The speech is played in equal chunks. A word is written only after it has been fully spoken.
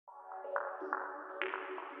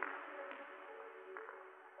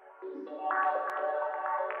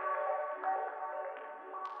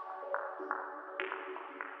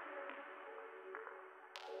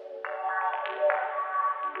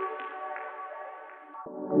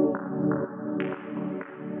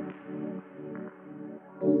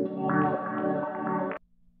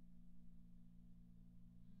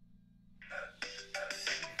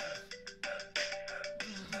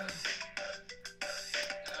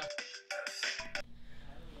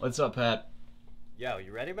What's up, Pat? Yo,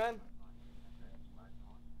 you ready, man?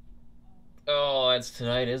 Oh, it's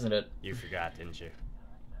tonight, isn't it? You forgot, didn't you?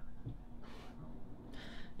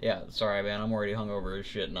 Yeah, sorry, man. I'm already hungover as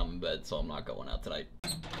shit and I'm in bed, so I'm not going out tonight.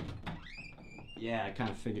 Yeah, I kind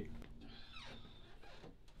of figured.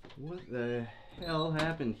 What the hell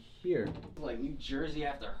happened here? Like New Jersey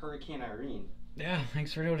after Hurricane Irene. Yeah,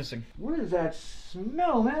 thanks for noticing. What is that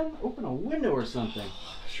smell, man? Open a window or something.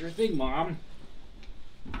 Sure thing, Mom.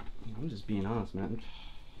 I'm just being honest, man.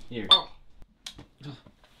 Here. Oh. What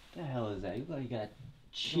the hell is that? You look like you got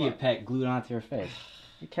chia pet glued onto your face.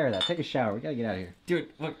 Take care of that. Take a shower. We gotta get out of here. Dude,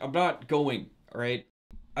 look, I'm not going, alright?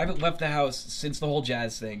 I haven't left the house since the whole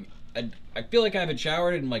jazz thing. And I feel like I haven't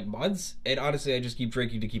showered in like months, and honestly I just keep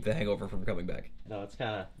drinking to keep the hangover from coming back. No, it's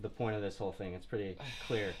kind of the point of this whole thing. It's pretty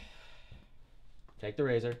clear. Take the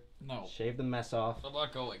razor. No. Shave the mess off. I'm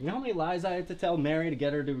not going. You know how many lies I had to tell Mary to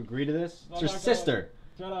get her to agree to this? It's I'm your not sister.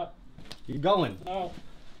 Shut up. You're going. No.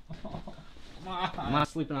 I'm not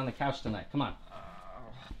sleeping on the couch tonight. Come on.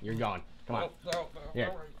 You're going. Come on. No.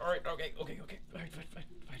 Here. Alright, okay. Alright, fine.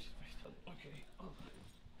 Okay.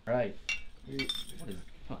 All right. What is it?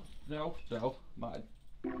 Come on. No, mine.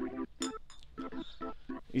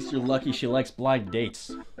 At least you're lucky she likes blind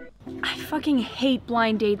dates. I fucking hate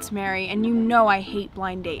blind dates, Mary, and you know I hate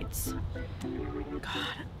blind dates.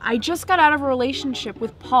 God, I just got out of a relationship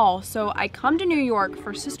with Paul, so I come to New York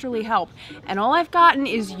for sisterly help, and all I've gotten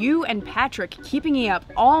is you and Patrick keeping me up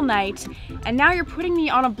all night, and now you're putting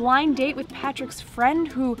me on a blind date with Patrick's friend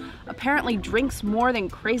who apparently drinks more than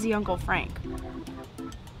crazy Uncle Frank.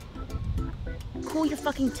 Cool your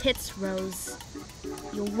fucking tits, Rose.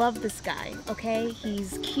 You'll love this guy, okay?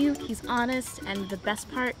 He's cute, he's honest, and the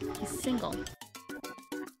best part, he's single.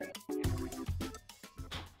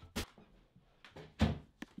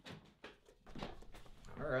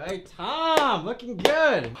 All right, Tom, looking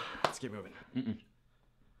good. Let's get moving.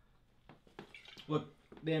 Look,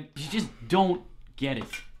 man, you just don't get it.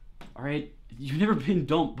 All right? You've never been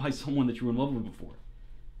dumped by someone that you were in love with before.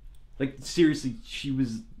 Like, seriously, she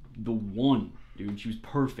was the one, dude. She was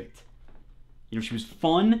perfect. You know, she was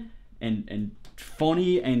fun and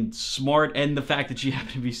funny and smart, and the fact that she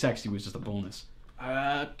happened to be sexy was just a bonus.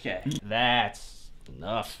 Okay, that's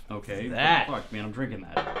enough. Okay? That. Fuck, man, I'm drinking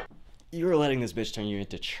that. You were letting this bitch turn you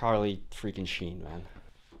into Charlie freaking Sheen, man.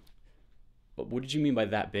 But what did you mean by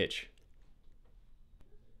that bitch?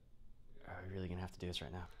 Are we really gonna have to do this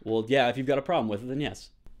right now? Well, yeah, if you've got a problem with it, then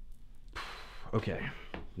yes. Okay.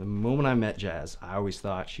 The moment I met Jazz, I always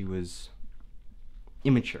thought she was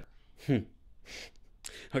immature.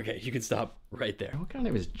 Okay, you can stop right there. What kind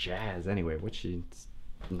of name is Jazz anyway? What's she,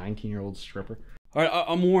 19-year-old stripper? All right,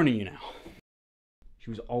 I'm warning you now. She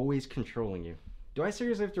was always controlling you. Do I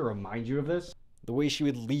seriously have to remind you of this? The way she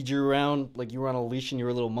would lead you around like you were on a leash and you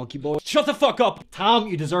were a little monkey boy. Shut the fuck up! Tom,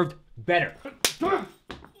 you deserved better.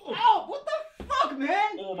 Ow, what the fuck,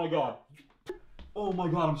 man? Oh my god. Oh my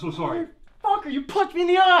god, I'm so sorry. Fucker, you punched me in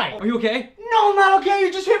the eye. Are you okay? No, I'm not okay.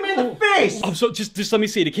 You just hit me in the face. I'm so just let me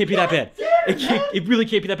see it. It can't be that bad. It really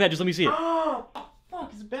can't be that bad. Just let me see it. Oh,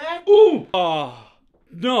 fuck, is it bad? Ooh!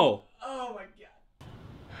 No. Oh my god.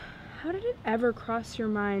 How did it ever cross your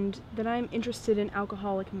mind that I'm interested in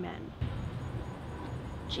alcoholic men?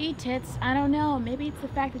 Gee, tits, I don't know. Maybe it's the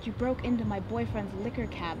fact that you broke into my boyfriend's liquor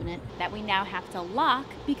cabinet that we now have to lock,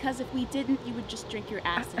 because if we didn't, you would just drink your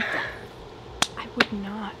ass to death. I would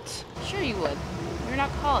not. Sure you would. You're not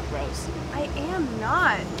called, Rose. I am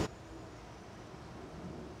not.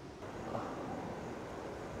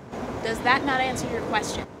 Does that not answer your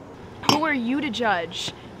question? Who are you to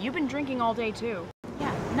judge? You've been drinking all day too.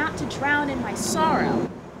 Yeah, not to drown in my sorrow.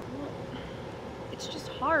 It's just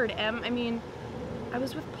hard, Em. I mean, I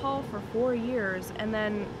was with Paul for 4 years, and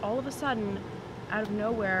then all of a sudden, out of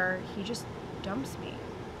nowhere, he just dumps me.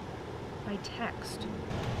 By text.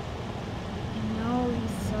 You know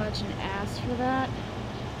he's such an ass for that.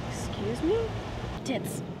 Excuse me?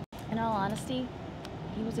 Tits. In all honesty,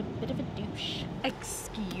 he was a bit of a douche.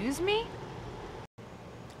 Excuse me?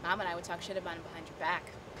 Mom and I would talk shit about him behind your back.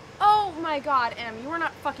 Oh my god, Em, you are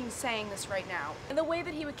not fucking saying this right now. And the way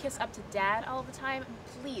that he would kiss up to Dad all the time,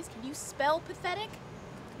 please, can you spell pathetic?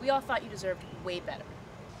 We all thought you deserved way better.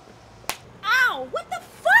 Ow! What the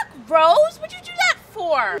fuck, Rose? What'd you do that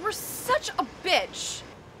for? You were such a bitch.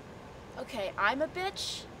 Okay, I'm a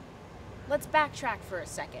bitch. Let's backtrack for a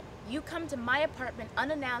second. You come to my apartment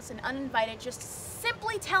unannounced and uninvited just to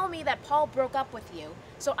simply tell me that Paul broke up with you.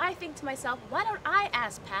 So I think to myself, why don't I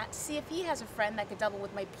ask Pat to see if he has a friend that could double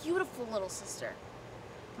with my beautiful little sister?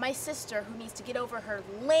 My sister who needs to get over her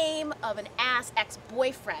lame of an ass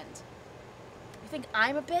ex-boyfriend. You think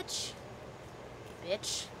I'm a bitch?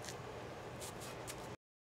 Bitch.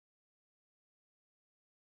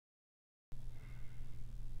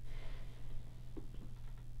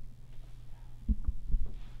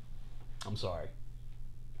 I'm sorry.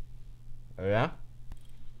 Oh yeah?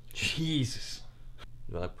 Jesus.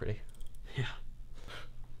 You look pretty. Yeah.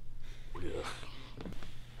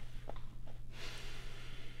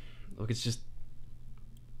 Look, it's just...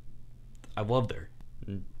 I loved her.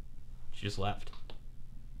 And she just left.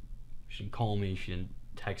 She didn't call me, she didn't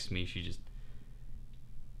text me, she just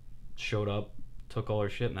showed up, took all her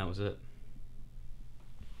shit, and that was it.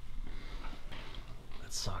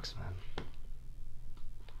 That sucks, man.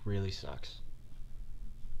 Really sucks.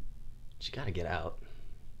 She gotta get out.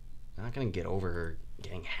 You're not gonna get over her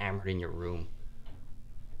getting hammered in your room.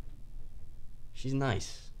 She's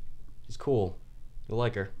nice. She's cool. You'll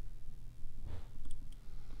like her.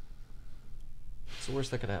 What's the worst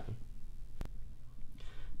that could happen?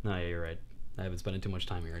 No, yeah, you're right. I haven't spent too much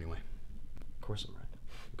time here anyway. Of course I'm right.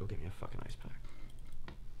 Go get me a fucking ice pack.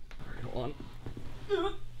 Alright, hold on.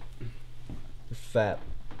 You're fat.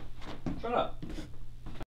 Shut up.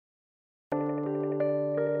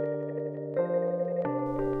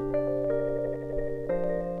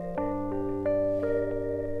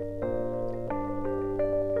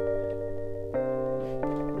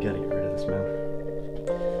 Gotta get rid of this, man.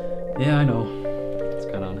 Yeah, I know. It's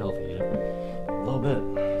kind of unhealthy, you know? A little bit.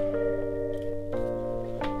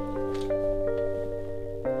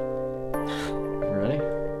 Ready?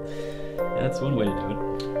 Yeah, that's one way to do it.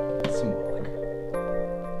 It's symbolic.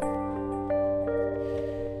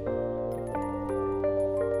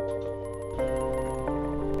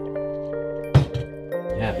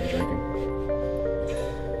 Yeah, I've been drinking.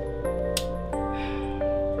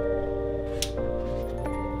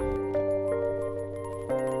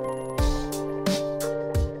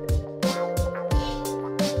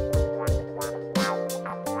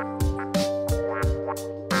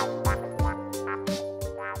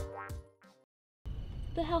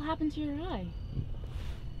 What the hell happened to your eye?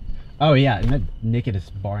 Oh yeah, I met Nick at his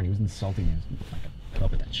bar and he was insulting me. I was like, put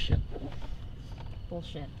up with that shit.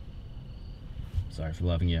 Bullshit. Sorry for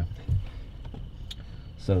loving you.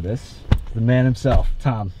 So this, the man himself,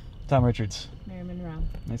 Tom Richards. Mary Monroe.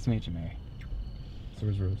 Nice to meet you, Mary. So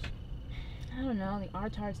where's Rose? I don't know, the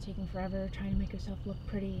artard's taking forever trying to make herself look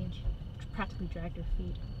pretty and she practically dragged her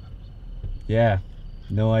feet. Yeah,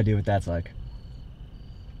 no idea what that's like.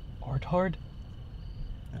 Artard?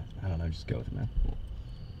 I don't know, just go with it, man.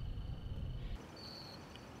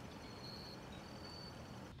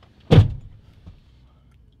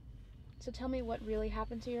 So tell me what really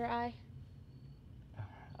happened to your eye?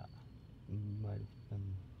 Might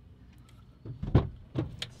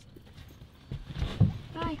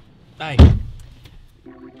Bye. Hi.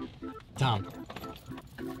 Tom.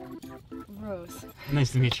 Rose.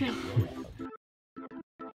 Nice to meet you.